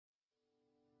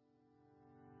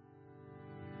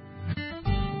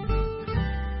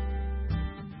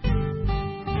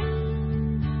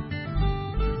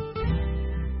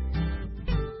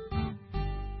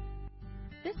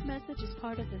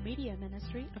part of the media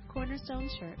ministry of Cornerstone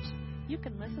Church. You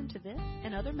can listen to this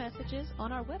and other messages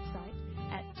on our website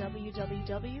at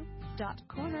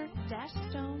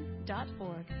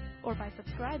www.corner-stone.org or by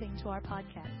subscribing to our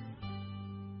podcast.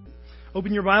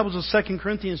 Open your Bibles to 2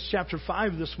 Corinthians chapter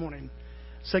 5 this morning.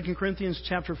 2 Corinthians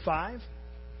chapter 5.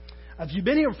 If you've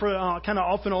been here for kind of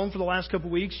off and on for the last couple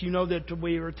of weeks, you know that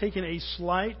we are taking a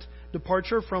slight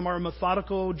departure from our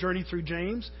methodical journey through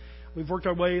James. We've worked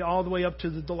our way all the way up to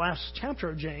the last chapter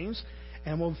of James,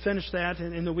 and we'll finish that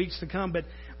in the weeks to come. But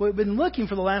we've been looking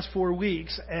for the last 4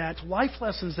 weeks at life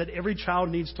lessons that every child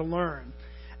needs to learn.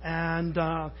 And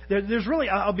there's really,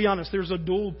 I'll be honest, there's a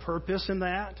dual purpose in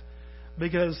that,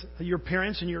 because your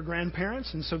parents and your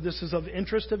grandparents, and so this is of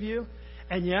interest of you.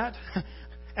 And yet,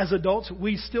 as adults,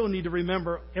 we still need to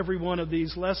remember every one of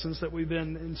these lessons that we've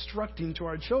been instructing to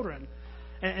our children.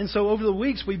 And so over the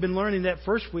weeks, we've been learning that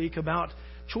first week about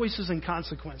choices and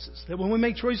consequences. That when we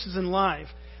make choices in life,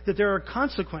 that there are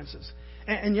consequences.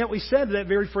 And yet we said that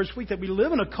very first week that we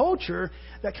live in a culture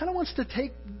that kind of wants to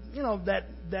take,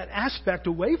 that aspect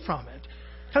away from it.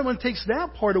 Kind of want to take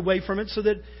that part away from it so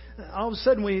that all of a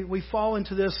sudden we fall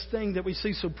into this thing that we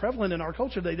see so prevalent in our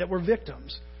culture today, that we're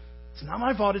victims. It's not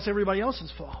my fault, it's everybody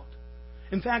else's fault.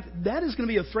 In fact, that is going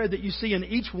to be a thread that you see in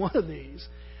each one of these.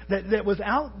 That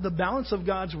without the balance of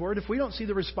God's Word, if we don't see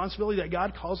the responsibility that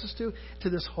God calls us to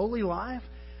this holy life,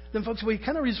 then folks, we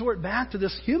kind of resort back to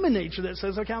this human nature that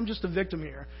says, okay, I'm just a victim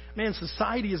here. Man,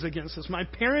 society is against us. My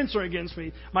parents are against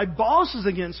me. My boss is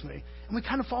against me. And we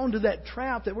kind of fall into that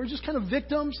trap that we're just kind of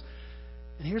victims.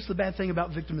 And here's the bad thing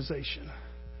about victimization.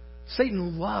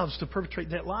 Satan loves to perpetrate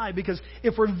that lie, because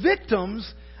if we're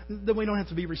victims, then we don't have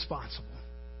to be responsible,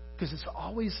 because it's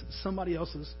always somebody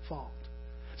else's fault.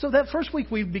 So that first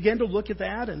week we began to look at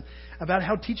that and about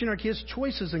how teaching our kids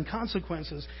choices and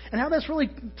consequences, and how that's really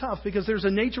tough, because there's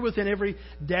a nature within every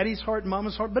daddy's heart and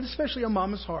mama's heart, but especially a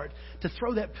mama's heart, to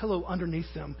throw that pillow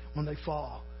underneath them when they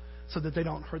fall so that they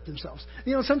don't hurt themselves.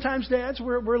 Sometimes dads,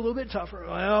 we're a little bit tougher.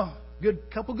 Well,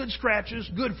 couple good scratches,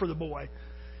 good for the boy.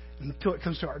 Until it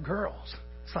comes to our girls.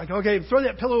 It's like, okay, throw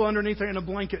that pillow underneath there and a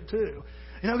blanket too.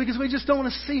 Because we just don't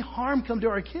want to see harm come to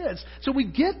our kids. So we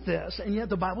get this, and yet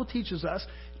the Bible teaches us,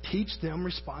 teach them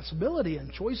responsibility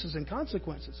and choices and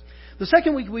consequences. The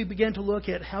second week we began to look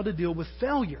at how to deal with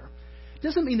failure. It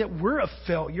doesn't mean that we're a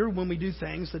failure when we do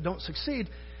things that don't succeed,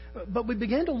 but we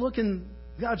began to look in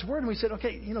God's Word and we said,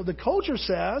 okay, the culture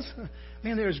says,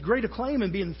 man, there's great acclaim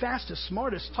in being fastest,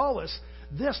 smartest, tallest,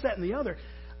 this, that, and the other.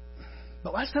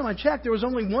 But last time I checked, there was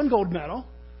only one gold medal.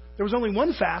 There was only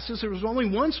one fastest. There was only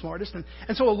one smartest. And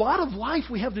so a lot of life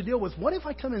we have to deal with. What if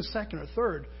I come in second or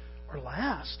third or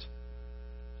last?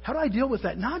 How do I deal with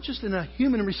that? Not just in a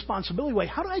human responsibility way.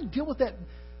 How do I deal with that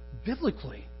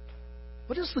biblically?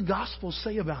 What does the gospel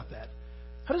say about that?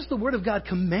 How does the Word of God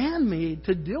command me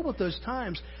to deal with those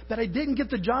times that I didn't get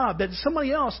the job, that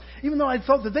somebody else, even though I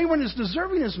thought that they weren't as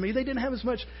deserving as me, they didn't have as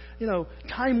much,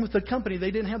 time with the company,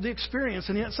 they didn't have the experience,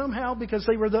 and yet somehow, because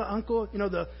they were the uncle,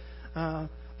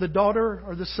 the daughter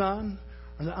or the son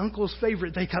or the uncle's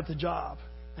favorite, they got the job,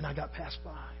 and I got passed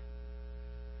by.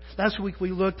 Last week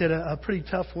we looked at a pretty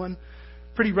tough one,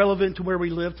 pretty relevant to where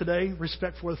we live today: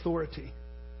 respect for authority.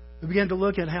 We began to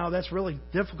look at how that's really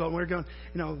difficult. We're going,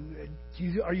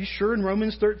 are you sure in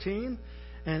Romans 13?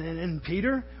 And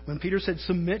Peter, when Peter said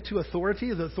submit to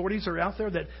authority, the authorities are out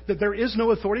there, that there is no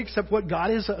authority except what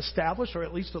God has established or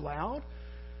at least allowed.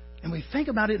 And we think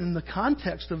about it in the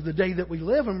context of the day that we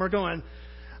live, and we're going,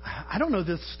 I don't know if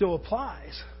this still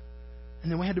applies.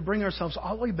 And then we had to bring ourselves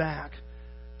all the way back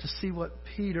to see what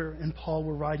Peter and Paul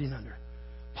were writing under.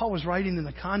 Paul was writing in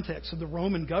the context of the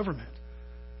Roman government.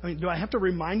 Do I have to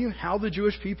remind you how the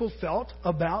Jewish people felt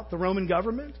about the Roman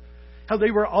government? How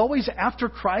they were always after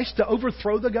Christ to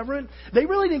overthrow the government? They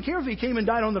really didn't care if he came and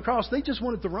died on the cross. They just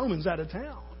wanted the Romans out of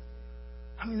town.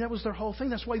 That was their whole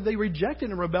thing. That's why they rejected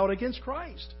and rebelled against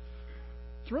Christ.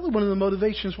 It's really one of the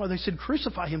motivations why they said,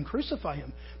 crucify him,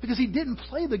 because he didn't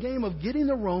play the game of getting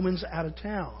the Romans out of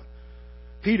town.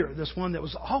 Peter, this one that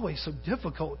was always so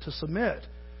difficult to submit,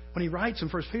 when he writes in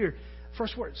 1 Peter,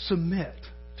 first word, submit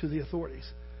to the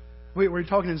authorities. We were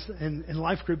talking in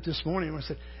life group this morning, and I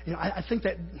said, I think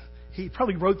that he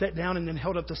probably wrote that down and then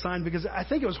held up the sign, because I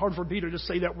think it was hard for Peter to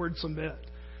say that word submit,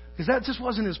 because that just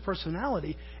wasn't his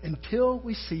personality until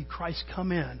we see Christ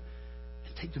come in and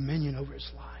take dominion over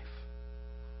his life.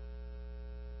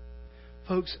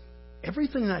 Folks,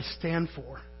 everything that I stand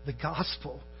for, the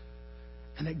gospel,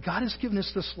 and that God has given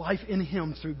us this life in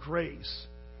Him through grace,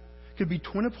 could be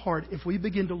torn apart if we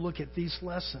begin to look at these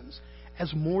lessons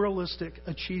as moralistic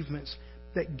achievements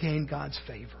that gain God's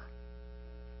favor.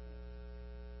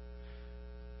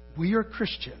 We are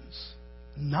Christians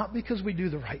not because we do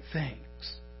the right things,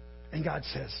 and God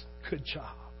says, good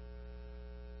job,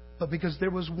 but because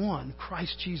there was one,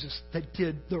 Christ Jesus, that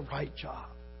did the right job.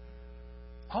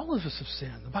 All of us have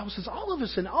sinned. The Bible says all of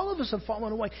us sin. All of us have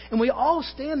fallen away. And we all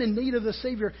stand in need of the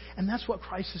Savior. And that's what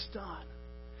Christ has done.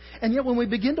 And yet when we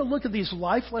begin to look at these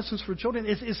life lessons for children,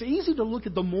 it's easy to look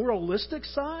at the moralistic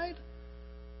side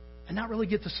and not really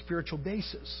get the spiritual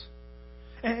basis.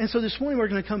 And so this morning we're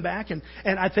going to come back, and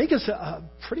I think it's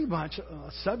pretty much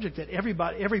a subject that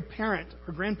every parent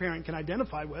or grandparent can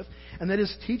identify with, and that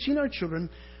is teaching our children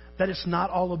that it's not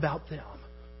all about them.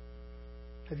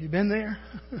 Have you been there?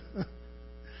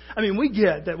 I mean, we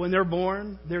get that when they're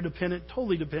born, they're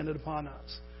totally dependent upon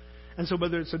us. And so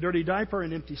whether it's a dirty diaper,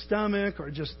 an empty stomach, or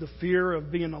just the fear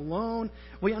of being alone,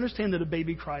 we understand that a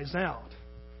baby cries out.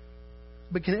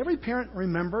 But can every parent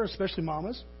remember, especially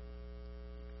mamas,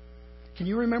 can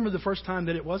you remember the first time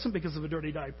that it wasn't because of a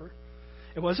dirty diaper?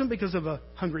 It wasn't because of a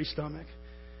hungry stomach.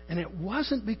 And it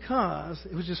wasn't because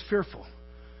it was just fearful.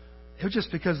 It was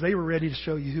just because they were ready to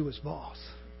show you who was boss.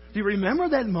 Do you remember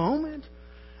that moment?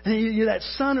 And you're that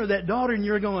son or that daughter, and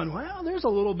you're going, well, there's a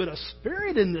little bit of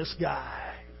spirit in this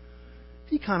guy.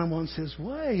 He kind of wants his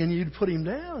way. And you'd put him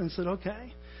down and said,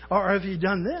 okay. Or have you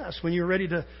done this when you're ready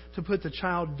to put the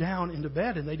child down into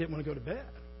bed and they didn't want to go to bed?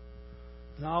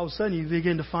 And all of a sudden you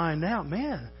begin to find out,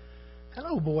 man, that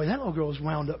little boy, that little girl is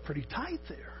wound up pretty tight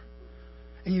there.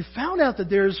 And you found out that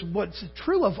there's what's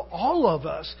true of all of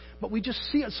us, but we just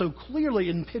see it so clearly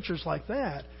in pictures like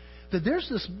that there's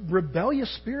this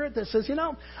rebellious spirit that says,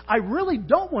 I really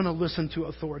don't want to listen to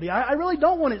authority. I really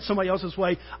don't want it somebody else's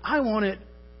way. I want it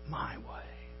my way.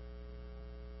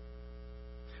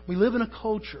 We live in a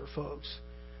culture, folks,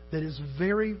 that is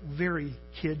very, very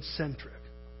kid-centric.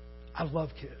 I love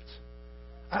kids.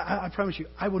 I promise you,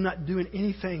 I will not do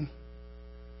anything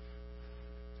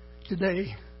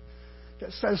today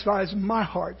that satisfies my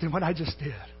heart than what I just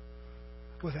did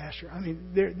with Asher. I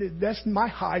mean, that's my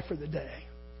high for the day.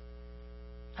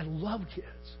 I love kids.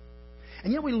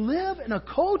 And yet we live in a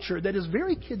culture that is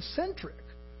very kid-centric.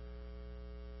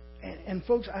 And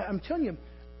folks, I'm telling you,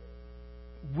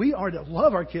 we are to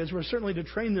love our kids. We're certainly to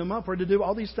train them up or to do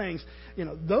all these things.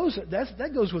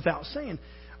 That goes without saying.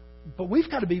 But we've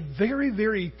got to be very,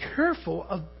 very careful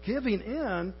of giving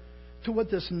in to what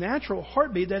this natural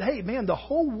heartbeat that, hey, man, the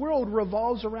whole world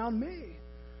revolves around me.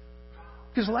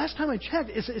 Because the last time I checked,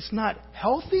 it's not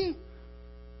healthy.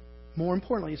 More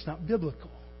importantly, it's not biblical.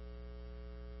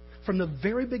 From the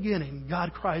very beginning,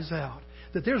 God cries out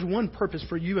that there's one purpose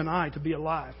for you and I to be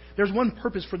alive. There's one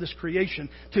purpose for this creation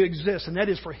to exist, and that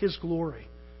is for His glory.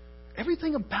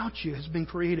 Everything about you has been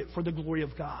created for the glory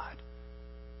of God.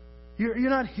 You're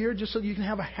not here just so you can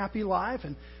have a happy life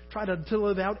and try to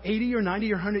live out 80 or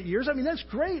 90 or 100 years. I mean, that's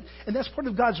great, and that's part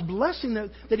of God's blessing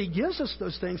that He gives us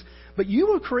those things. But you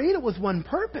were created with one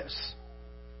purpose.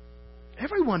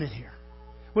 Everyone in here.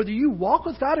 Whether you walk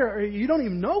with God or you don't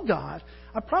even know God,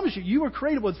 I promise you were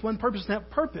created with one purpose, and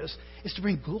that purpose is to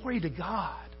bring glory to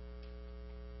God.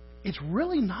 It's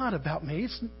really not about me.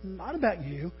 It's not about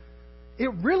you. It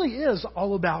really is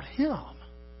all about Him.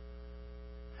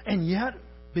 And yet,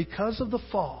 because of the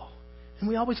fall, and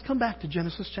we always come back to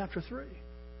Genesis chapter 3.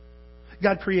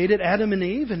 God created Adam and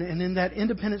Eve, and in that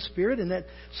independent spirit, in that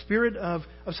spirit of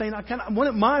saying, I want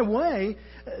it my way,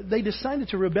 they decided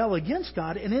to rebel against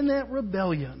God, and in that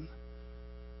rebellion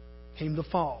came the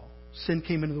fall. Sin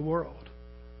came into the world.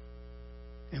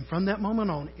 And from that moment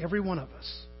on, every one of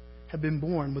us have been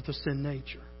born with a sin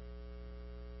nature.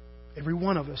 Every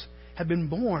one of us have been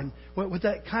born with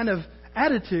that kind of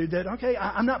attitude that, okay,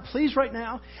 I'm not pleased right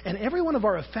now. And every one of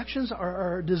our affections,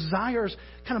 our desires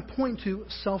kind of point to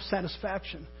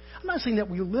self-satisfaction. I'm not saying that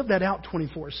we live that out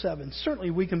 24/7.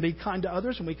 Certainly we can be kind to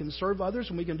others and we can serve others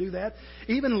and we can do that.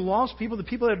 Even lost people, the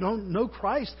people that don't know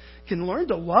Christ, can learn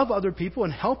to love other people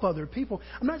and help other people.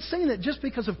 I'm not saying that just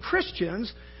because of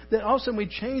Christians that all of a sudden we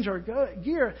change our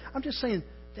gear. I'm just saying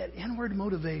that inward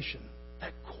motivation,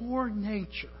 that core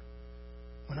nature.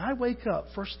 When I wake up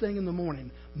first thing in the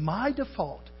morning, my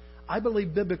default, I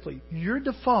believe biblically, your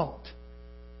default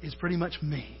is pretty much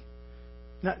me.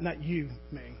 Not you,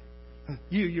 me.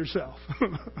 You yourself.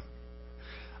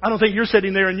 I don't think you're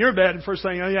sitting there in your bed and first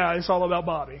saying, oh yeah, it's all about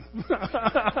Bobby.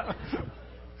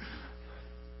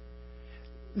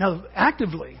 Now,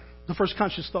 actively, the first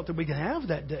conscious thought that we can have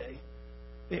that day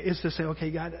is to say,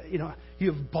 okay, God,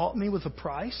 you have bought me with a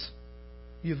price.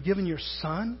 You've given your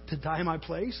Son to die in my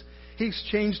place. He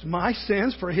exchanged my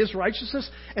sins for His righteousness.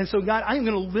 And so, God, I am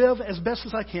going to live as best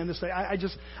as I can this day.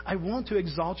 I want to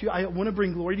exalt You. I want to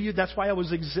bring glory to You. That's why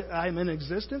I am in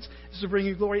existence, is to bring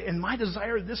You glory. And my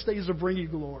desire this day is to bring You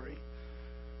glory.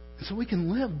 And so we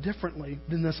can live differently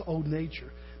than this old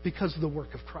nature because of the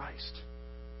work of Christ.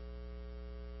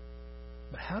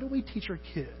 But how do we teach our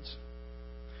kids,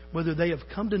 whether they have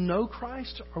come to know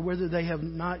Christ or whether they have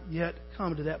not yet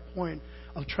come to that point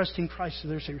of trusting Christ as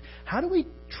their Savior? How do we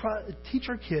teach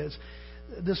our kids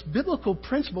this biblical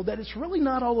principle that it's really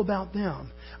not all about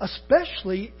them,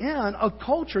 especially in a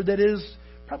culture that is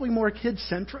probably more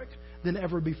kid-centric than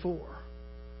ever before?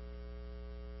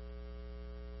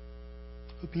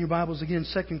 Open your Bibles again,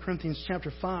 2 Corinthians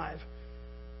chapter 5,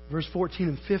 verse 14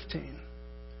 and 15.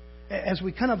 As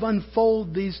we kind of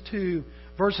unfold these two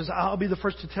verses, I'll be the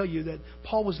first to tell you that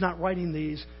Paul was not writing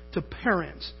these to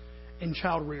parents in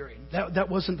child rearing. That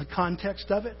wasn't the context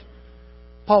of it.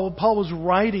 Paul was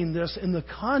writing this in the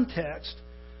context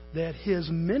that his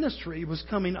ministry was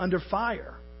coming under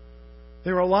fire.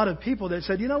 There were a lot of people that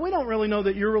said, we don't really know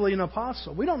that you're really an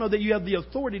apostle. We don't know that you have the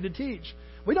authority to teach.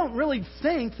 We don't really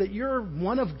think that you're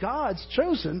one of God's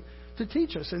chosen to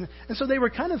teach us. And so they were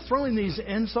kind of throwing these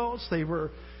insults. They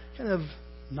were kind of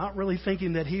not really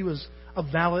thinking that he was a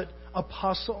valid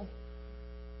apostle.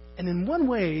 And in one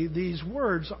way, these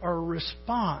words are a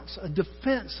response, a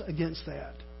defense against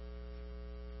that.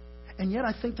 And yet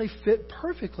I think they fit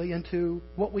perfectly into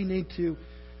what we need to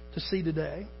see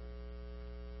today.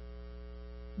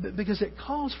 Because it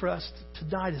calls for us to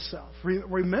die to self.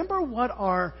 Remember what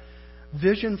our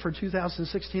vision for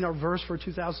 2016, our verse for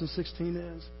 2016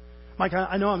 is? Mike,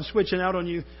 I know I'm switching out on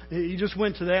you. You just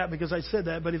went to that because I said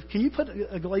that. But can you put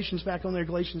Galatians back on there,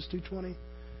 Galatians 2:20?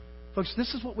 Folks,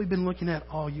 this is what we've been looking at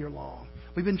all year long.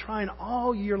 We've been trying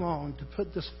all year long to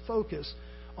put this focus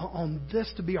on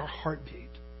this to be our heartbeat.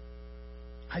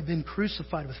 I've been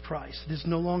crucified with Christ. It is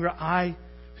no longer I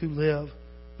who live,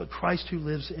 but Christ who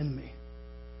lives in me.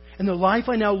 And the life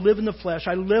I now live in the flesh,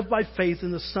 I live by faith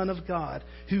in the Son of God,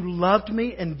 who loved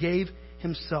me and gave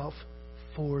Himself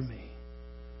for me.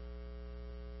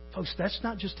 Folks, that's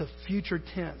not just a future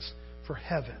tense for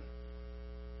heaven.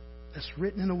 That's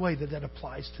written in a way that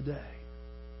applies today.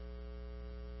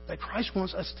 That Christ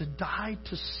wants us to die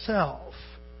to self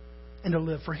and to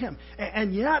live for Him.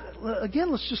 And yet,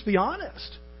 again, let's just be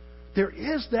honest. There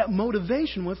is that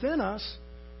motivation within us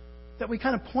that we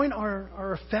kind of point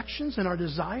our affections and our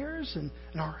desires and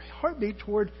our heartbeat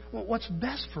toward what's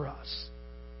best for us.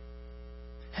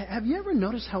 Have you ever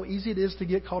noticed how easy it is to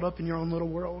get caught up in your own little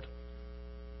world?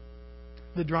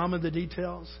 The drama, the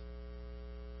details,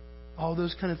 all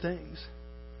those kind of things.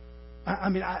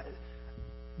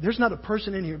 There's not a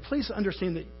person in here. Please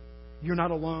understand that you're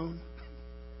not alone.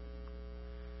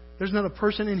 There's not a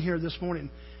person in here this morning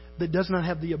that does not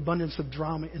have the abundance of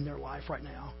drama in their life right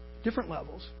now. Different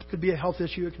levels. It could be a health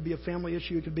issue. It could be a family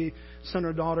issue. It could be son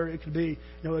or daughter. It could be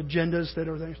agendas that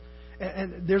are there.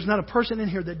 And there's not a person in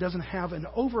here that doesn't have an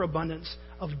overabundance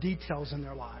of details in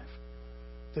their life.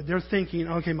 That they're thinking,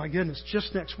 okay, my goodness,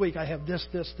 just next week I have this,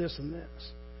 and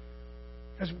this.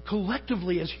 As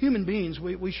collectively, as human beings,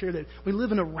 we share that. We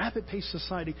live in a rapid-paced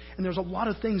society, and there's a lot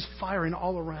of things firing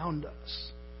all around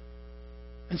us.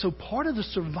 And so part of the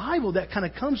survival that kind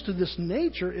of comes to this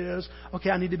nature is, okay,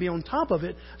 I need to be on top of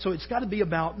it, so it's got to be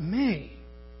about me.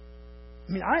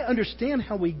 I understand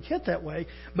how we get that way,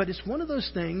 but it's one of those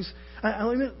things.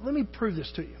 Let me prove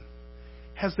this to you.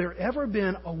 Has there ever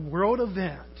been a world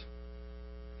event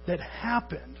that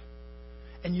happened,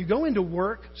 and you go into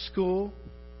work, school,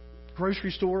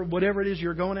 grocery store, whatever it is,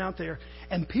 you're going out there,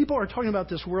 and people are talking about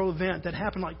this world event that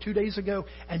happened like 2 days ago,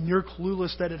 and you're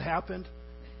clueless that it happened?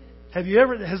 Has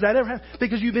that ever happened?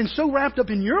 Because you've been so wrapped up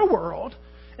in your world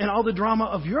and all the drama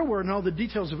of your world and all the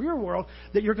details of your world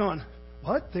that you're going,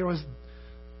 what?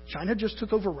 China just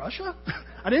took over Russia?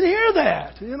 I didn't hear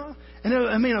that, And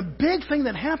a big thing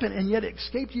that happened, and yet it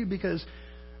escaped you because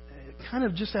kind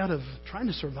of just out of trying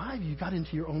to survive, you got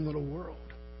into your own little world.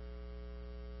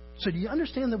 So do you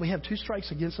understand that we have two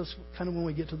strikes against us kind of when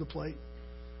we get to the plate?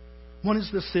 One is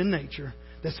the sin nature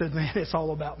that says, man, it's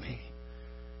all about me.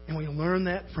 And we learn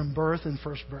that from birth and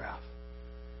first breath.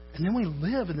 And then we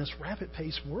live in this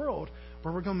rapid-paced world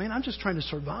where we're going, man, I'm just trying to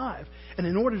survive. And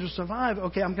in order to survive,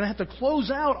 okay, I'm going to have to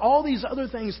close out all these other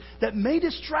things that may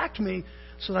distract me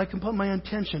so that I can put my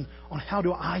attention on how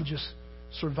do I just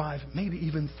survive, maybe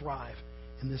even thrive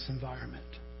in this environment.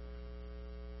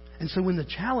 And so when the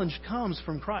challenge comes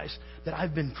from Christ, that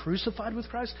I've been crucified with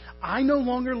Christ, I no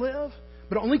longer live,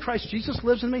 but only Christ Jesus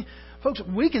lives in me. Folks,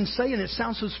 we can say, and it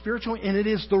sounds so spiritual, and it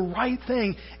is the right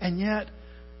thing, and yet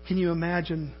Can you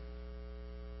imagine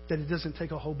that it doesn't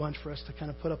take a whole bunch for us to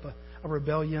kind of put up a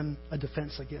rebellion, a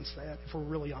defense against that, if we're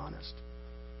really honest?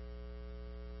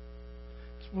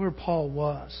 It's where Paul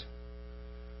was.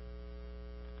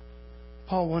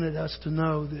 Paul wanted us to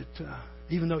know that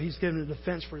even though he's given a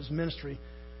defense for his ministry,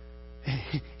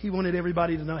 he wanted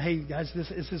everybody to know, hey, guys, this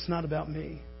is not about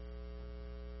me.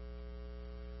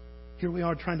 Here we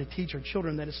are trying to teach our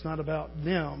children that it's not about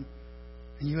them,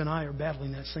 and you and I are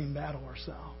battling that same battle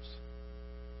ourselves.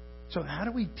 So how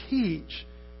do we teach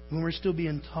when we're still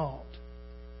being taught?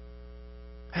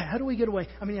 How do we get away?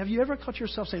 I mean, have you ever caught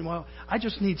yourself saying, well, I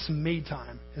just need some me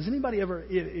time? Has anybody ever,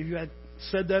 if you had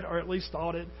said that or at least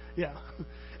thought it? Yeah.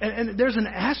 And there's an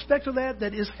aspect of that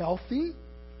is healthy.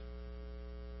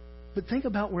 But think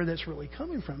about where that's really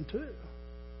coming from, too.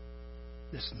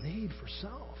 This need for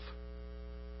self.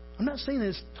 I'm not saying that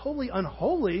it's totally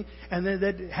unholy and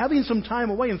that having some time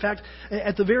away. In fact,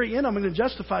 at the very end, I'm going to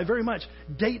justify very much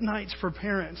date nights for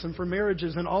parents and for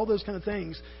marriages and all those kind of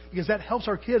things, because that helps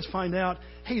our kids find out,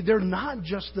 hey, they're not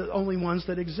just the only ones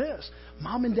that exist.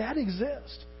 Mom and dad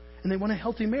exist, and they want a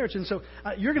healthy marriage. And so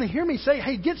you're going to hear me say,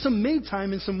 hey, get some me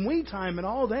time and some we time and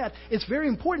all that. It's very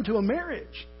important to a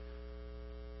marriage.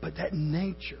 But that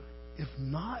nature, if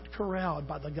not corralled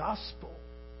by the gospel,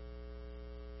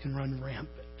 can run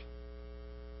rampant.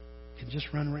 Can just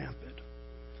run rampant.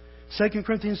 2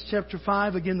 Corinthians chapter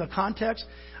 5, again, the context.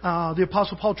 The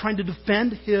Apostle Paul trying to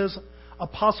defend his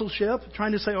apostleship,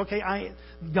 trying to say, okay,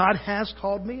 God has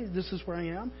called me. This is where I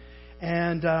am.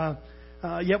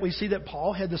 And yet we see that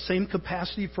Paul had the same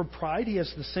capacity for pride. He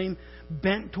has the same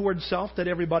bent towards self that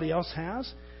everybody else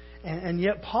has. And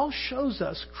yet Paul shows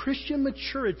us Christian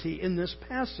maturity in this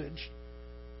passage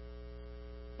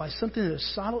by something that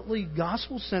is solidly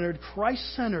gospel-centered,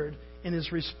 Christ-centered in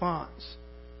his response.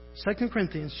 2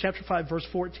 Corinthians chapter 5, verse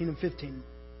 14 and 15.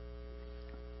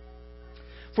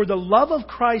 For the love of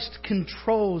Christ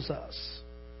controls us,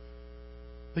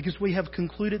 because we have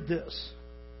concluded this,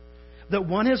 that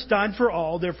one has died for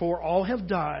all, therefore all have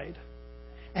died,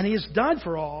 and he has died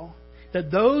for all, that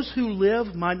those who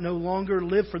live might no longer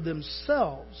live for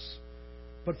themselves,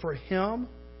 but for him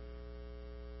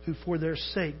who for their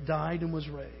sake died and was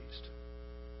raised.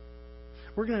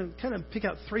 We're going to kind of pick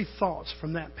out three thoughts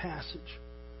from that passage.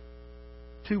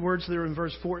 Two words that are in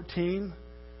verse 14,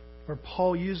 where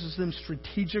Paul uses them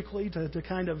strategically to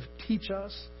kind of teach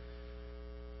us.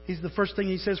 The first thing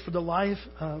he says, for the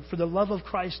love of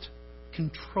Christ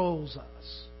controls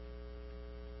us.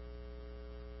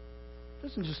 It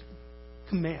doesn't just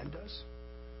command us.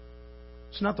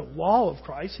 It's not the law of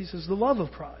Christ. He says the love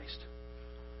of Christ.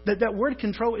 That word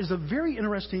control is a very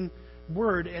interesting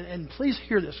word, and please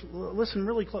hear this. Listen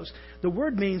really close. The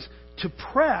word means to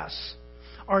press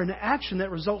or an action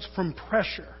that results from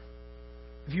pressure.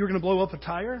 If you were going to blow up a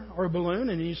tire or a balloon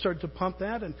and you start to pump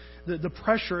that and the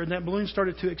pressure in that balloon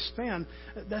started to expand,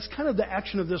 that's kind of the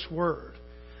action of this word.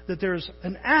 That there's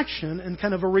an action and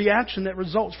kind of a reaction that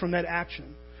results from that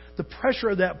action. The pressure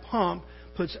of that pump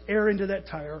puts air into that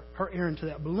tire or air into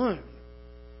that balloon.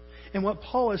 And what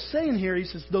Paul is saying here, he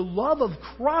says, the love of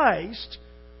Christ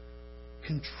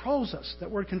controls us. That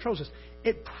word controls us.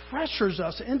 It pressures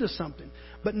us into something.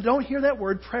 But don't hear that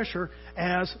word pressure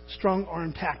as strong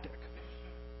arm tactic.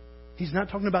 He's not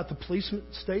talking about the police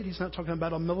state. He's not talking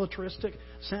about a militaristic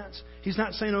sense. He's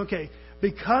not saying, okay,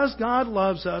 because God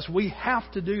loves us, we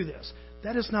have to do this.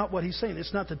 That is not what he's saying.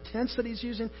 It's not the tense that he's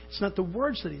using. It's not the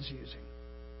words that he's using.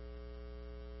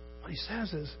 What he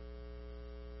says is,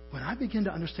 when I begin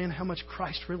to understand how much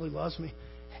Christ really loves me,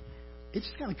 it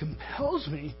just kind of compels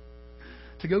me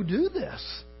to go do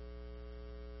this.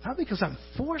 Not because I'm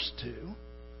forced to,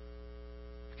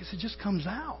 because it just comes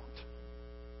out.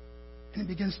 And it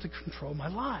begins to control my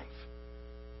life.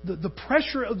 The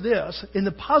pressure of this, in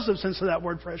the positive sense of that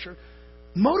word pressure,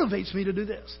 motivates me to do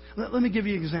this. Let me give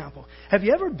you an example. Have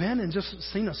you ever been and just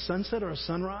seen a sunset or a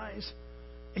sunrise?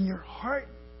 And your heart,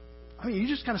 you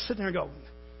just kind of sit there and go,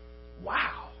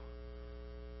 wow.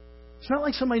 It's not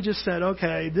like somebody just said,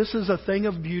 okay, this is a thing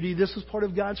of beauty. This is part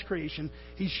of God's creation.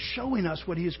 He's showing us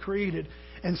what He has created.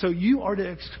 And so you are to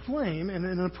exclaim, in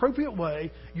an appropriate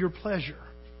way, your pleasure.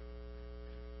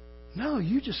 No,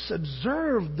 you just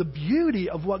observe the beauty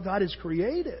of what God has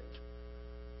created.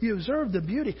 You observe the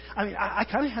beauty. I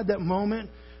kind of had that moment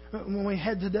when we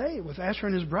had today with Asher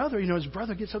and his brother. His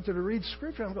brother gets up there to read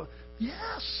Scripture. I'm going,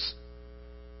 yes,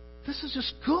 this is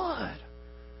just good.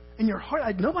 In your heart,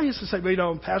 nobody has to say,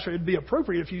 well, Pastor, it'd be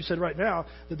appropriate if you said right now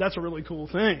that that's a really cool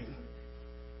thing.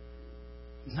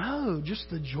 No, just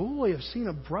the joy of seeing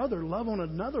a brother love on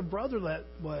another brother that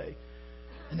way.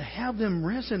 and to have them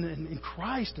risen in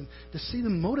Christ and to see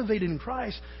them motivated in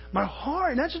Christ, my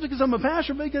heart, not just because I'm a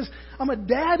pastor, but because I'm a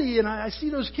daddy and I see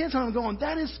those kids and I'm going,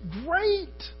 that is great.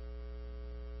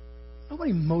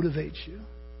 Nobody motivates you.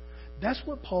 That's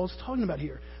what Paul's talking about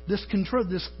here. This control,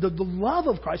 the love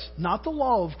of Christ, not the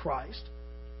law of Christ.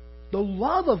 The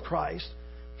love of Christ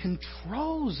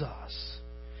controls us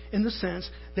in the sense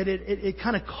that it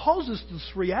kind of causes this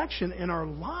reaction in our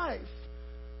life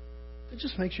that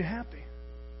just makes you happy.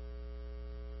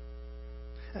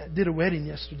 I did a wedding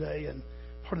yesterday, and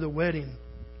part of the wedding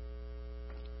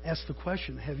asked the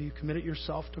question, have you committed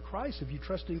yourself to Christ? Have you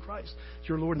trusted in Christ as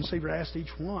your Lord and Savior? I asked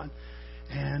each one,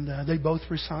 and they both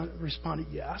responded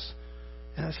yes.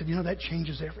 And I said, that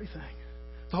changes everything.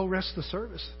 The whole rest of the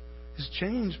service is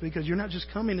changed because you're not just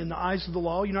coming in the eyes of the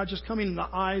law. You're not just coming in the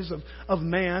eyes of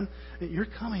man. You're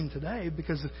coming today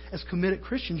because as committed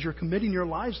Christians, you're committing your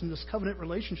lives in this covenant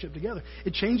relationship together.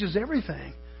 It changes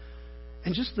everything.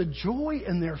 And just the joy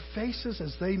in their faces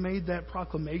as they made that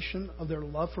proclamation of their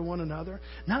love for one another.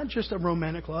 Not just a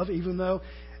romantic love, even though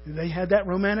they had that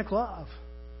romantic love.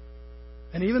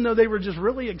 And even though they were just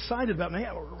really excited about,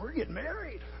 man, we're getting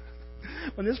married.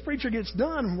 When this preacher gets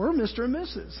done, we're Mr. and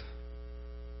Mrs.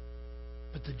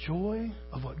 But the joy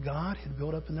of what God had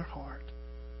built up in their heart.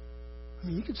 I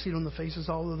mean, you could see it on the faces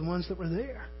of all of the ones that were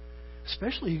there.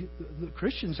 Especially the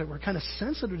Christians that were kind of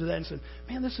sensitive to that and said,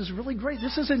 man, this is really great.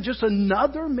 This isn't just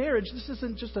another marriage. This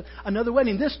isn't just another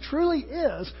wedding. This truly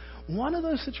is one of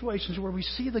those situations where we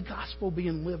see the gospel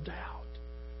being lived out.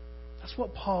 That's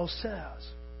what Paul says.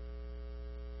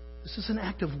 This is an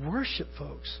act of worship,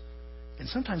 folks, and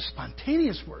sometimes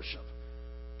spontaneous worship,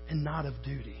 and not of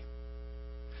duty.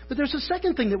 But there's a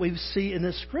second thing that we see in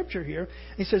this scripture here.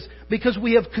 He says, because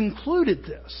we have concluded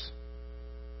this.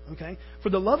 Okay? For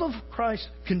the love of Christ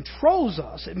controls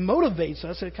us. It motivates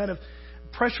us. It kind of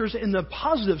pressures in the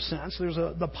positive sense. There's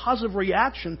the positive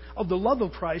reaction of the love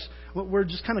of Christ. We're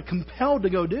just kind of compelled to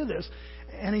go do this.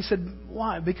 And he said,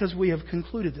 why? Because we have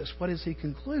concluded this. What has he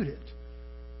concluded?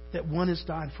 That one has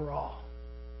died for all.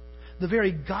 The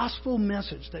very gospel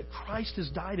message that Christ has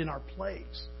died in our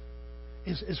place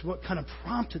is what kind of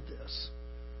prompted this.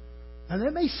 Now,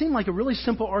 that may seem like a really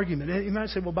simple argument. You might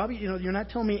say, well, Bobby, you're not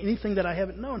telling me anything that I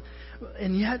haven't known.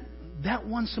 And yet, that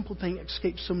one simple thing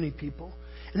escapes so many people.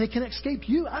 And it can escape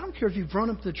you. I don't care if you've grown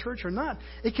up in the church or not.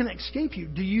 It can escape you.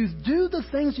 Do you do the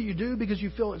things that you do because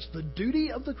you feel it's the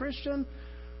duty of the Christian?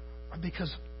 Or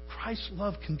because Christ's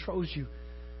love controls you?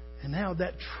 And now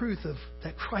that truth of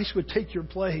that Christ would take your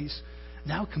place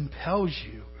now compels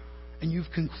you. And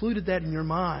you've concluded that in your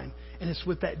mind. And it's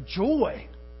with that joy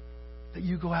that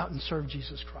you go out and serve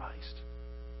Jesus Christ.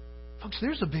 Folks,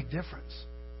 there's a big difference.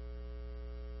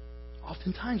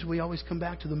 Oftentimes we always come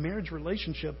back to the marriage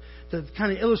relationship to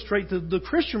kind of illustrate the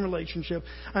Christian relationship.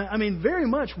 I mean, very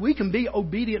much we can be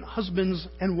obedient husbands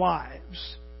and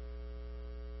wives.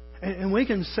 And we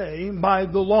can say, by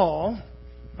the law,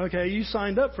 okay, you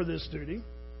signed up for this duty.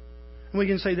 And we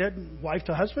can say that wife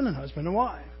to husband and husband to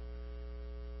wife.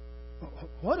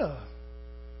 What a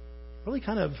really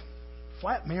kind of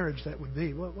flat marriage that would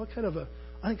be. What kind of a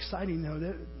unexciting,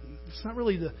 it's not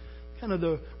really the kind of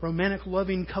the romantic,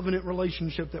 loving, covenant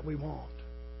relationship that we want.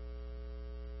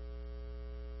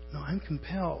 No, I'm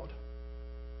compelled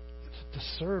to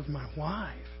serve my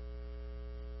wife.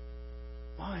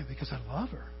 Why? Because I love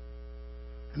her.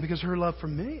 And because of her love for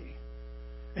me.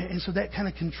 And so that kind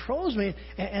of controls me.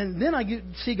 And then I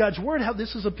see God's Word, how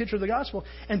this is a picture of the gospel.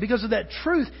 And because of that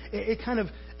truth, it kind of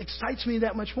excites me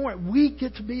that much more. We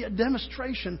get to be a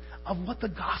demonstration of what the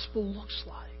gospel looks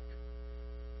like.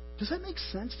 Does that make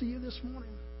sense to you this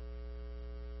morning?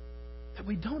 That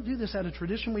we don't do this out of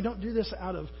tradition. We don't do this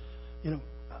out of,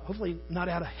 hopefully not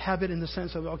out of habit in the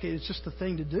sense of, okay, it's just a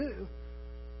thing to do.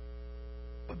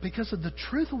 But because of the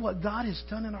truth of what God has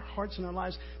done in our hearts and our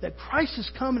lives, that Christ has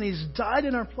come and He's died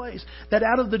in our place, that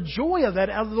out of the joy of that,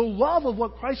 out of the love of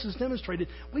what Christ has demonstrated,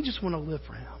 we just want to live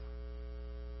for Him.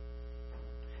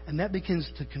 And that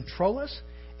begins to control us.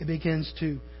 It begins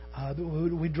to,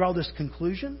 we draw this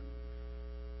conclusion,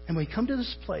 and we come to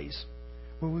this place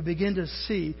where we begin to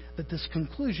see that this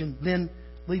conclusion then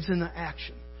leads into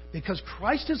action. Because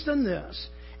Christ has done this,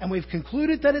 and we've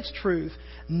concluded that it's truth,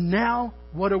 now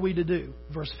what are we to do?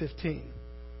 Verse 15.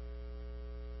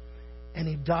 And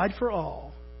He died for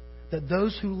all, that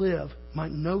those who live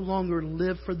might no longer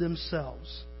live for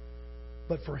themselves,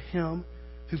 but for Him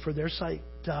who for their sake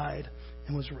died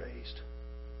and was raised.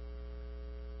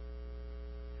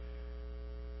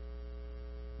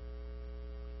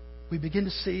 We begin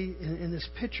to see in this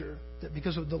picture that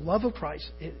because of the love of Christ,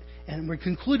 and we're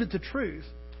concluded the truth,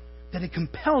 that it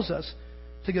compels us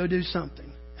to go do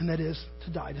something. and that is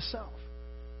to die to self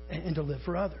and to live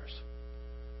for others.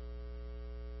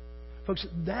 Folks,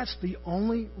 that's the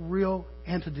only real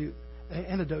antidote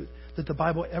that the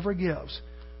Bible ever gives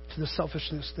to the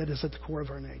selfishness that is at the core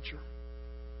of our nature.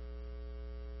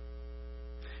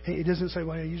 It doesn't say,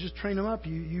 well, you just train them up,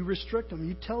 you restrict them,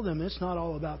 you tell them it's not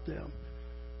all about them.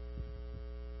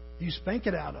 You spank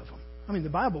it out of them. I mean, the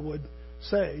Bible would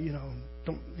say,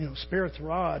 don't, spare the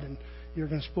rod and you're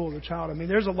going to spoil the child. I mean,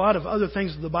 there's a lot of other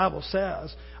things that the Bible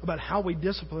says about how we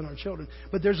discipline our children.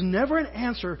 But there's never an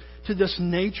answer to this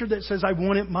nature that says, I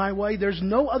want it my way. There's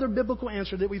no other biblical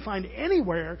answer that we find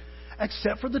anywhere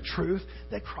except for the truth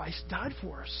that Christ died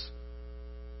for us.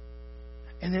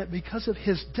 And that because of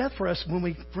His death for us, when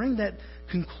we bring that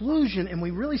conclusion and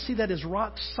we really see that as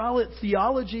rock solid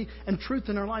theology and truth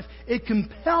in our life, it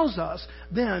compels us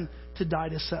then to die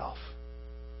to self.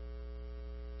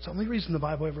 It's the only reason the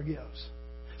Bible ever gives.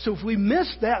 So if we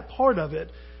miss that part of it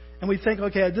and we think,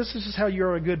 okay, this is how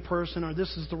you're a good person or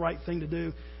this is the right thing to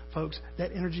do, folks,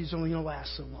 that energy is only going to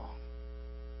last so long.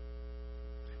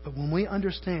 But when we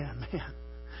understand, man,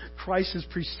 Christ has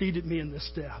preceded me in this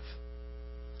death.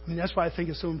 I mean, that's why I think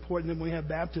it's so important that when we have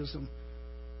baptism,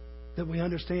 that we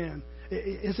understand.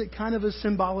 Is it kind of a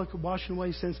symbolic washing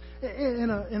away sense?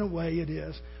 In a way it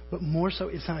is. But more so,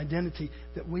 it's an identity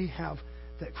that we have,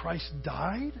 that Christ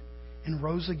died and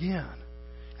rose again.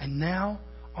 And now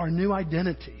our new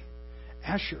identity,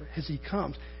 Asher, as He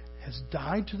comes, has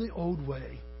died to the old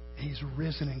way and He's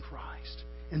risen in Christ.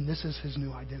 And this is His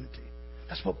new identity.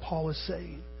 That's what Paul is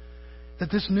saying.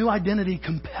 That this new identity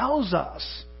compels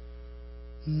us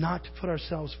not to put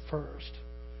ourselves first.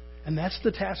 And that's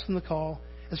the task and the call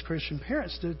as Christian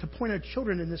parents, to point our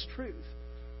children in this truth.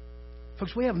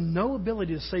 Folks, we have no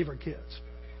ability to save our kids.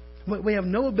 We have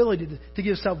no ability to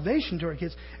give salvation to our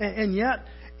kids. And yet,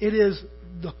 it is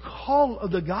the call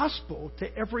of the gospel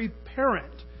to every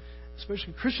parent,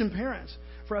 especially Christian parents,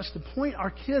 for us to point our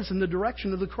kids in the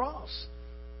direction of the cross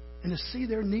and to see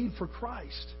their need for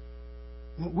Christ.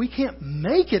 We can't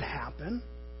make it happen,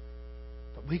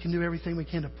 but we can do everything we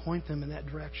can to point them in that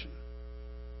direction.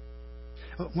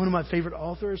 One of my favorite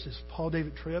authors is Paul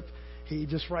David Tripp. He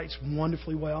just writes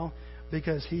wonderfully well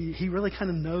because he really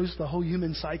kind of knows the whole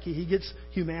human psyche. He gets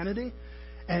humanity,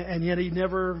 and yet he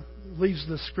never leaves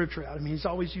the Scripture out. I mean, he's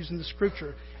always using the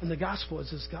Scripture and the gospel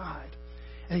as his guide.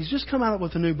 And he's just come out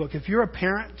with a new book. If you're a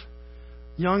parent,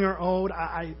 young or old,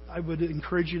 I would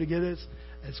encourage you to get it.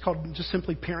 It's called just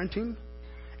simply Parenting.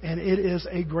 And it is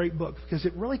a great book because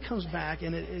it really comes back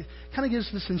and it kind of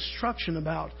gives this instruction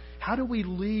about how do we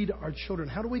lead our children?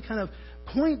 How do we kind of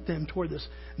point them toward this?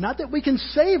 Not that we can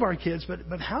save our kids,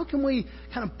 but how can we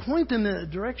kind of point them in a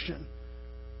direction?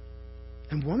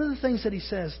 And one of the things that he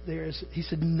says there is, he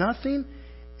said, nothing,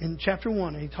 in chapter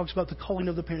 1, and he talks about the calling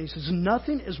of the parent, he says,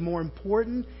 nothing is more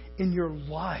important in your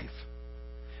life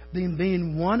than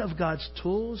being one of God's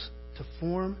tools to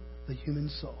form the human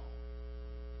soul.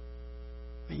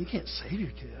 I mean, you can't save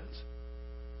your kids.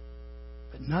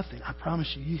 But nothing, I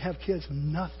promise you, you have kids,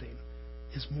 nothing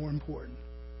is more important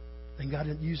than God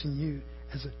using you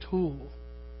as a tool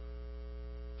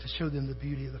to show them the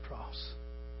beauty of the cross.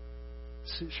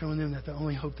 Showing them that the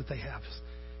only hope that they have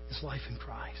is life in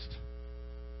Christ.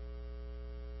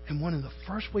 And one of the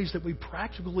first ways that we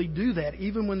practically do that,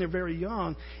 even when they're very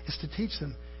young, is to teach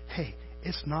them, hey,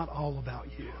 it's not all about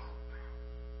you.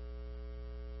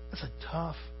 That's a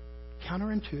tough,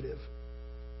 counterintuitive,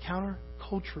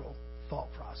 countercultural thought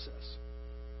process.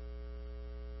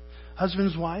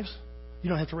 Husbands, wives, you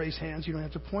don't have to raise hands, you don't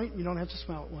have to point, you don't have to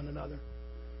smile at one another.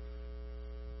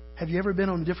 Have you ever been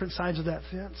on different sides of that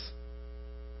fence?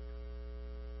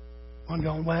 One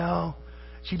going, well,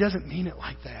 she doesn't mean it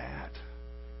like that.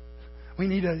 We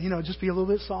need to, just be a little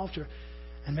bit softer.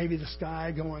 And maybe this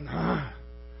guy going,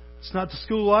 it's not the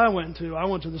school I went to. I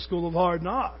went to the school of hard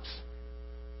knocks.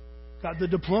 Got the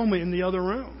diploma in the other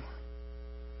room.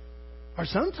 Or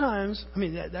sometimes,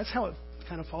 that's how it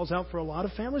kind of falls out for a lot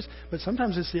of families, but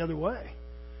sometimes it's the other way.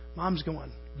 Mom's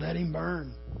going, let him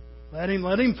burn. Let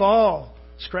him fall.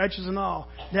 Scratches and all.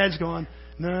 Dad's going,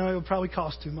 no, it'll probably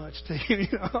cost too much to you.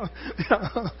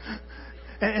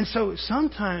 And so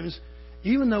sometimes,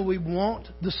 even though we want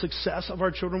the success of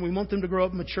our children, we want them to grow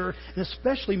up mature, and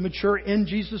especially mature in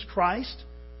Jesus Christ,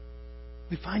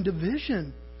 we find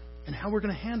division in how we're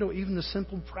going to handle even the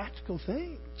simple practical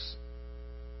things.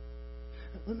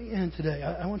 Let me end today.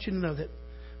 I want you to know that,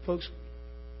 folks,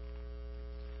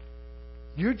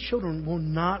 your children will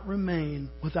not remain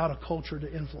without a culture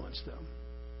to influence them.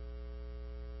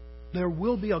 There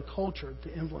will be a culture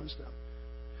to influence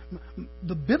them.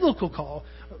 The biblical call,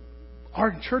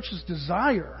 our church's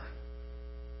desire,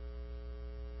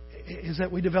 is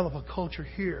that we develop a culture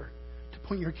here to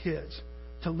point your kids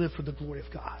to live for the glory of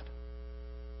God.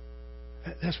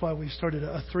 That's why we started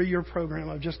a 3-year program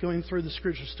of just going through the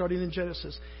Scriptures, starting in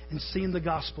Genesis and seeing the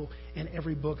gospel in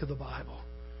every book of the Bible.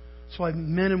 That's why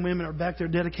men and women are back there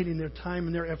dedicating their time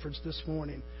and their efforts this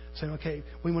morning, saying, okay,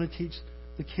 we want to teach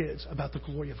the kids about the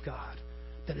glory of God,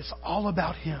 that it's all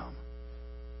about Him.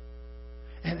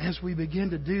 And as we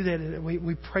begin to do that,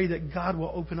 we pray that God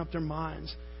will open up their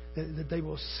minds, that they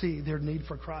will see their need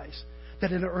for Christ,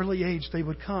 that at an early age they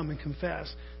would come and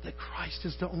confess that Christ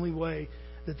is the only way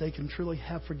that they can truly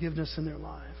have forgiveness in their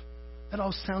life. That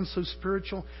all sounds so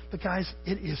spiritual, but guys,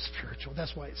 it is spiritual.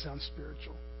 That's why it sounds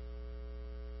spiritual.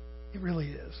 It really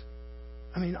is.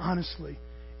 I mean, honestly,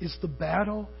 is the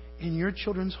battle in your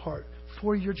children's heart,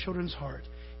 for your children's heart,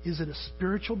 is it a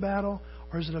spiritual battle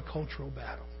or is it a cultural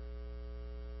battle?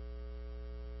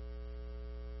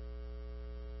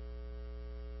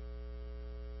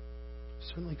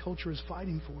 Certainly culture is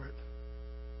fighting for it.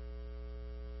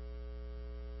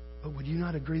 But would you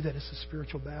not agree that it's a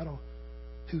spiritual battle?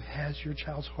 Who has your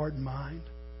child's heart and mind?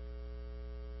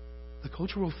 The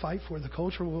culture will fight for it. The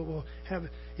culture will have,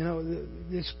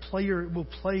 this player will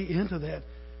play into that.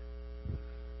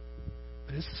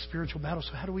 But it's a spiritual battle.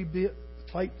 So how do we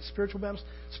fight spiritual battles?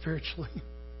 Spiritually.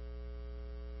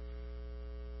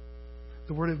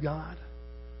 The Word of God.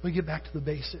 We get back to the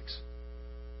basics.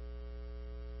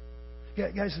 Yeah,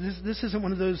 guys, this isn't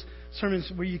one of those sermons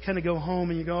where you kind of go home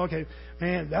and you go, okay,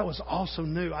 man, that was also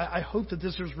new. I hope that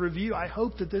this is review. I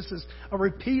hope that this is a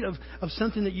repeat of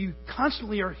something that you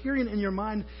constantly are hearing in your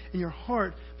mind and your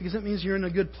heart, because that means you're in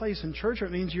a good place in church, or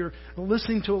it means you're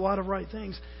listening to a lot of right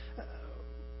things.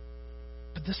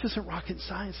 But this isn't rocket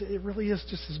science. It really is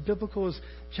just as biblical as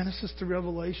Genesis to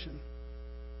Revelation,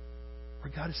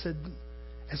 where God has said,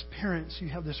 as parents, you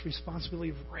have this responsibility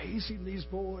of raising these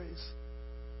boys.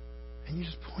 And you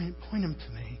just point them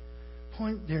to me.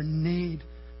 Point their need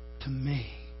to me.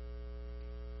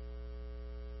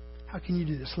 How can you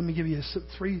do this? Let me give you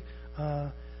 3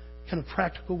 kind of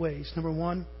practical ways. Number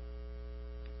 1,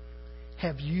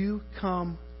 have you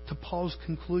come to Paul's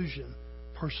conclusion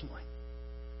personally?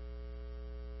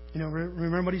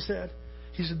 Remember what he said?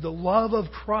 He said, the love of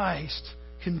Christ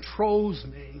controls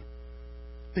me,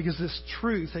 because this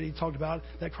truth that he talked about,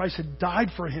 that Christ had died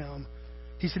for him,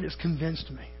 he said, it's convinced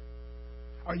me.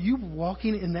 Are you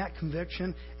walking in that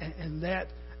conviction and that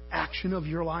action of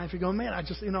your life? You're going, man,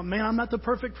 I'm not the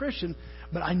perfect Christian,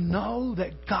 but I know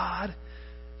that God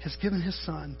has given His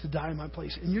Son to die in my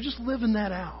place. And you're just living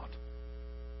that out.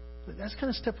 That's kind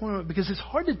of step 1, because it's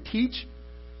hard to teach,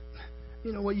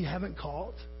 what you haven't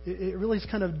caught. It really is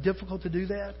kind of difficult to do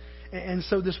that. And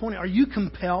so this morning, are you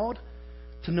compelled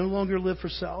to no longer live for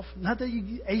self? Not that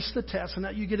you ace the test and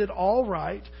that you get it all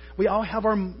right. We all have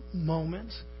our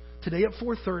moments. Today at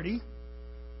 4:30,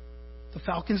 the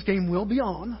Falcons game will be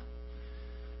on,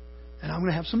 and I'm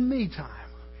going to have some me time.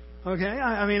 Okay?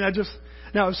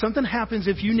 Now if something happens,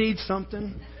 if you need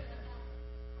something,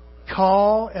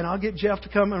 call, and I'll get Jeff to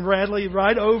come and Bradley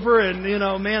right over, and,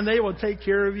 man, they will take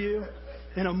care of you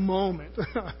in a moment.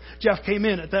 Jeff came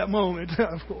in at that moment,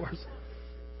 of course.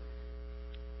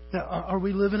 Now, are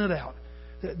we living it out?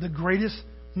 The greatest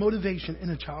motivation in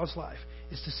a child's life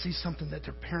is to see something that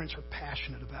their parents are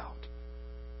passionate about.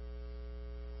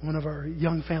 One of our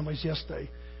young families yesterday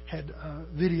had a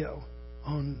video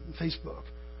on Facebook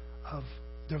of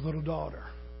their little daughter,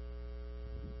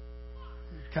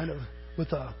 kind of with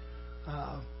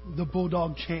the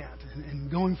bulldog chant and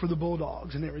going for the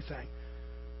bulldogs and everything.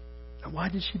 Now, why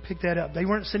did she pick that up? They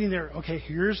weren't sitting there, okay,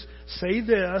 say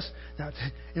this,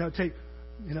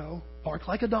 now, bark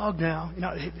like a dog now.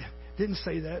 It didn't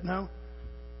say that, no.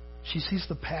 She sees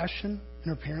the passion in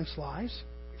her parents' lives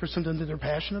for something that they're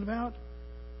passionate about.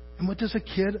 And what does a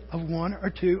kid of 1 or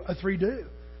 2 or 3 do?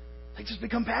 They just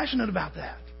become passionate about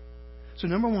that. So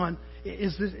number 1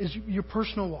 is your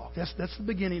personal walk. That's the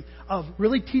beginning of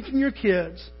really teaching your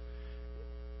kids,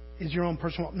 is your own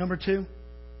personal walk. Number 2,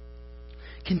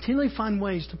 continually find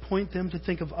ways to point them to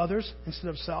think of others instead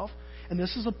of self. And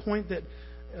this is a point that,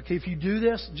 okay, if you do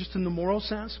this just in the moral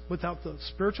sense, without the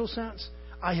spiritual sense,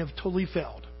 I have totally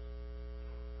failed.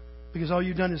 Because all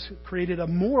you've done is created a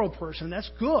moral person.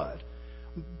 That's good.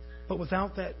 But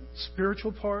without that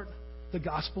spiritual part, the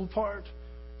gospel part,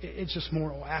 it's just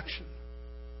moral action.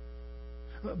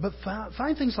 But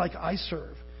find things like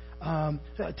iServe.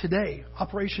 Today,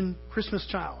 Operation Christmas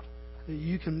Child.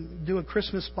 You can do a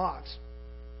Christmas box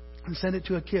and send it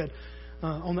to a kid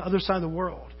on the other side of the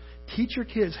world. Teach your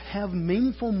kids, have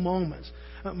meaningful moments.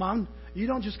 Mom, you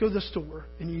don't just go to the store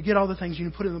and you get all the things, you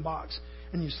put it in the box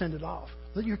and you send it off.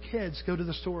 Let your kids go to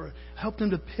the store. Help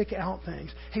them to pick out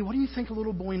things. Hey, what do you think a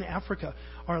little boy in Africa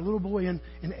or a little boy in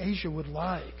Asia would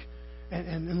like?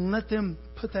 And let them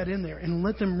put that in there. And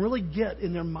let them really get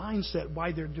in their mindset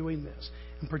why they're doing this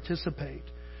and participate.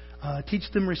 Teach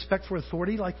them respect for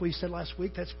authority, like we said last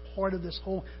week. That's part of this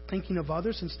whole thinking of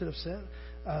others instead of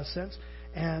sense.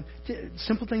 And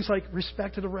simple things like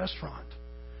respect at a restaurant.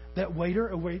 That waiter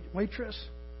or waitress,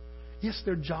 yes,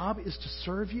 their job is to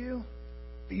serve you,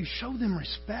 but you show them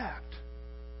respect.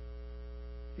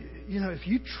 You know, if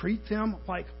you treat them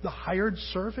like the hired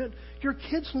servant, your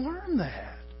kids learn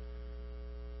that.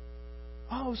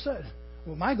 All of a sudden,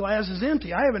 well, my glass is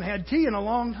empty. I haven't had tea in a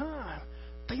long time.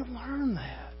 They learn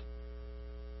that.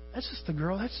 That's just the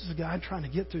girl. That's just the guy trying to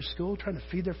get through school, trying to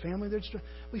feed their family.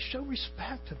 We show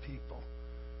respect to people.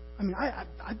 I mean,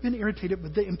 I've been irritated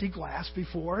with the empty glass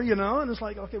before, you know, and it's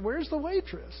like, okay, where's the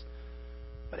waitress?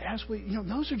 But as we, you know,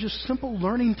 those are just simple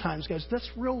learning times, guys. That's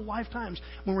real life times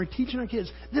when we're teaching our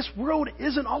kids, this world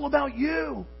isn't all about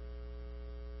you.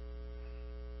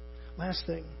 Last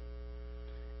thing,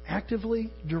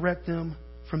 actively direct them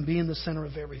from being the center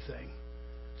of everything.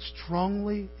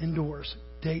 Strongly endorse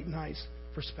date nights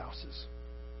for spouses.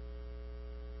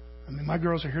 I mean, my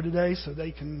girls are here today, so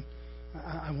they can,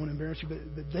 I won't embarrass you,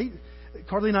 but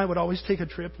Carly and I would always take a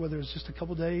trip, whether it's just a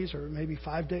couple days or maybe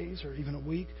 5 days or even a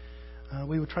week.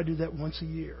 We would try to do that once a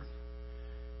year.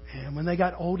 And when they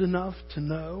got old enough to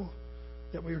know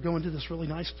that we were going to this really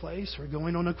nice place or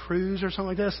going on a cruise or something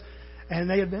like this, and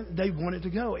they wanted to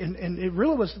go. And it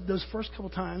really was those first couple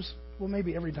times, well,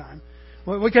 maybe every time,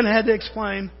 we kind of had to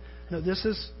explain, no, this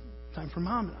is time for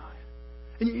Mom and I.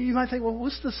 And you might think, well,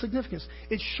 what's the significance?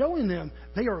 It's showing them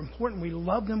they are important. We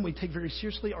love them. We take very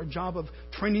seriously our job of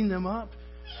training them up.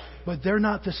 But they're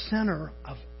not the center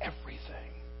of everything.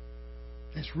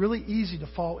 And it's really easy to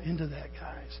fall into that,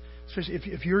 guys. Especially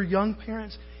if you're young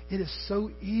parents, it is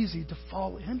so easy to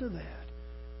fall into that.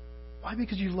 Why?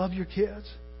 Because you love your kids.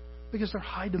 Because they're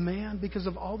high demand. Because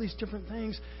of all these different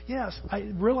things. Yes,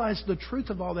 I realize the truth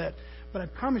of all that. But I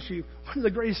promise you, one of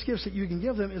the greatest gifts that you can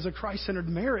give them is a Christ-centered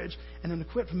marriage and an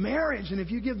equipped marriage. And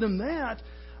if you give them that,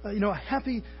 a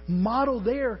happy model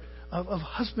there of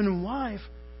husband and wife,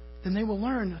 then they will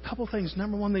learn a couple things.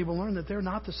 Number one, they will learn that they're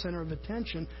not the center of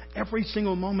attention every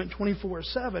single moment,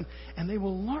 24/7. And they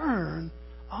will learn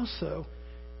also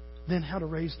then how to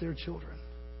raise their children.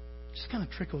 It just kind of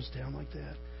trickles down like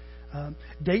that.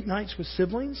 Date nights with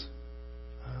siblings.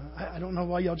 I don't know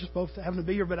why y'all just both happen to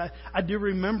be here, but I do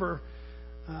remember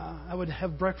I would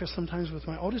have breakfast sometimes with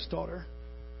my oldest daughter.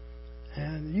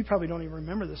 And you probably don't even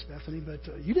remember this, Bethany, but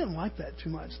you didn't like that too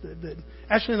much. That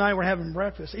Ashley and I were having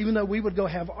breakfast, even though we would go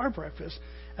have our breakfast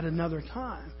at another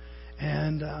time.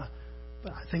 And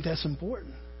but I think that's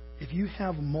important. If you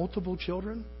have multiple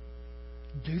children,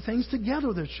 do things together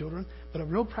with their children, but a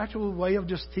real practical way of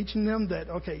just teaching them that,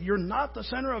 okay, you're not the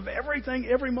center of everything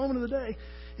every moment of the day,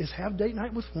 is have date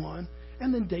night with one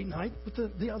and then date night with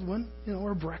the other one,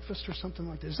 or breakfast or something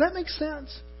like that. Does that make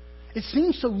sense? It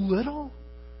seems so little,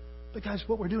 but guys,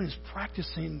 what we're doing is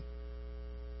practicing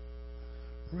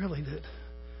really that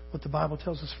what the Bible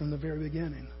tells us from the very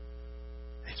beginning.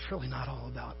 It's really not all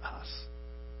about us.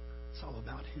 It's all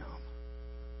about Him.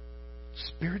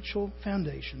 Spiritual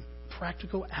foundation,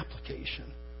 practical application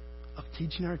of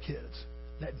teaching our kids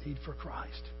that need for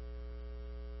Christ.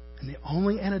 And the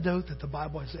only antidote that the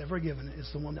Bible has ever given is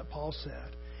the one that Paul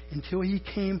said. Until he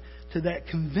came to that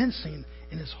convincing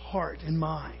in his heart and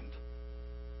mind.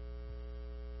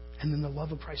 And then the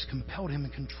love of Christ compelled him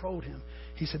and controlled him.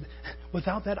 He said,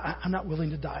 without that, I'm not willing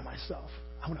to die myself.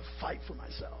 I want to fight for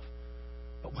myself.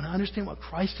 But when I understand what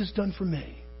Christ has done for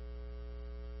me,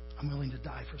 I'm willing to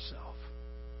die for self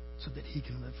so that He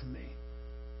can live for me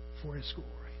for His glory.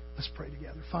 Let's pray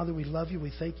together. Father, we love You.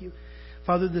 We thank You.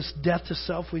 Father, this death to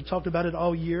self, we talked about it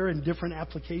all year in different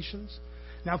applications.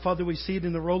 Now, Father, we see it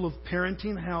in the role of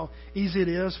parenting, how easy it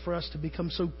is for us to become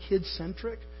so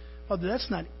kid-centric. Father, that's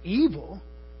not evil,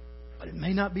 but it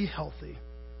may not be healthy.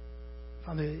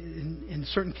 Father, in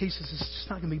certain cases, it's just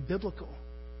not going to be biblical.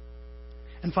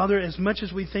 And Father, as much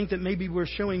as we think that maybe we're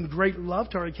showing great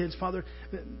love to our kids, Father,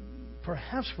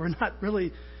 perhaps we're not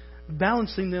really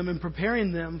balancing them and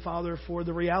preparing them, Father, for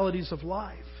the realities of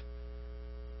life.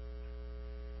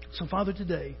 So, Father,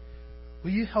 today,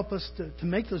 will You help us to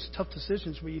make those tough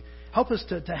decisions? Will You help us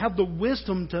to have the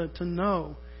wisdom to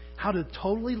know how to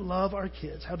totally love our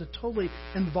kids, how to totally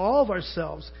involve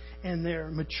ourselves in their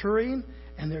maturing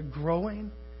and their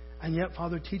growing, and yet,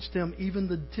 Father, teach them even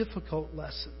the difficult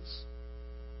lessons.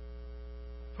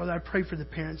 Father, I pray for the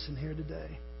parents in here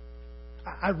today.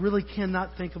 I really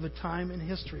cannot think of a time in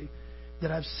history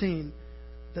that I've seen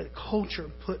that culture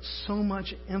puts so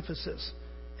much emphasis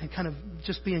and kind of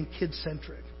just being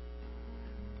kid-centric.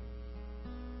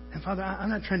 And Father, I'm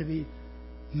not trying to be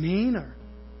mean or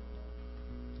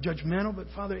judgmental, but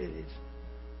Father,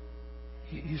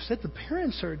 you said the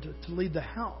parents are to lead the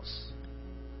house.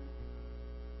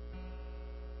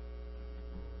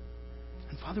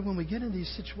 And Father, when we get in these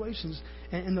situations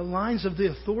and the lines of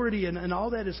the authority and all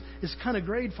that is kind of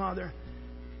great, Father,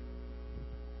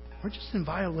 we're just in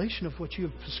violation of what you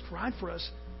have prescribed for us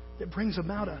that brings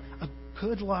about a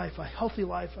good life, a healthy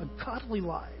life, a godly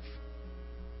life.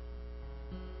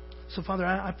 So, Father,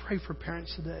 I pray for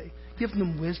parents today. Give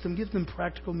them wisdom. Give them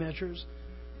practical measures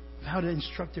of how to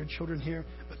instruct their children here.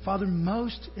 But, Father,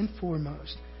 most and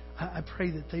foremost, I pray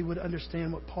that they would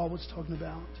understand what Paul was talking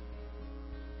about.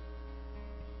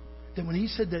 That when he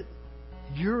said that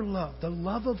your love, the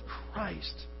love of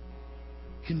Christ,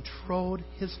 controlled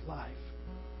his life,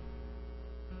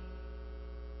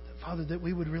 that, Father, that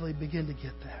we would really begin to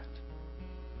get that.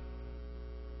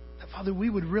 That, Father, we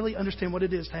would really understand what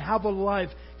it is to have a life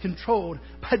controlled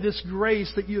by this grace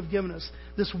that you have given us,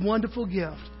 this wonderful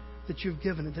gift that you've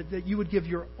given us, that you would give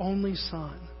your only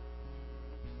Son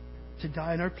to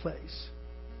die in our place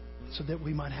so that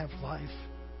we might have life.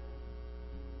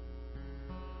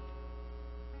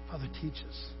 Father, teach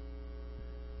us.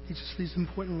 Teach us these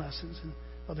important lessons. And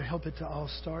Father, help it to all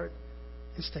start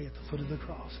and stay at the foot of the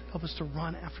cross. Help us to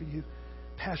run after you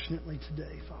passionately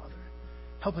today, Father.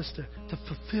 Help us to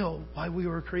fulfill why we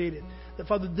were created. That,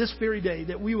 Father, this very day,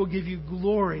 that we will give you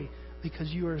glory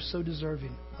because you are so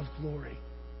deserving of glory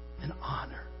and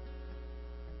honor.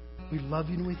 We love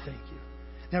you and we thank you.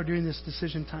 Now, during this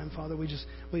decision time, Father, we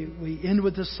end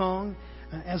with this song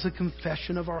as a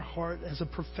confession of our heart, as a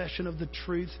profession of the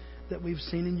truth that we've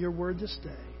seen in your word this day.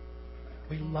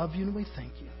 We love you and we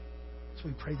thank you. So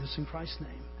we pray this in Christ's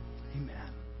name.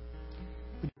 Amen.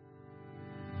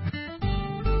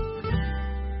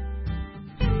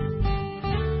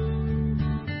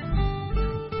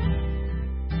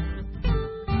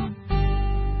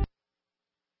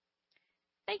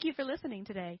 Thank you for listening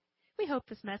today. We hope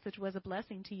this message was a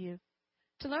blessing to you.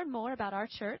 To learn more about our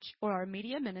church or our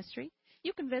media ministry,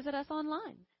 you can visit us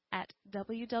online at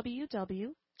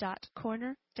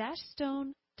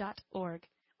www.corner-stone.org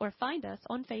or find us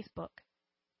on Facebook.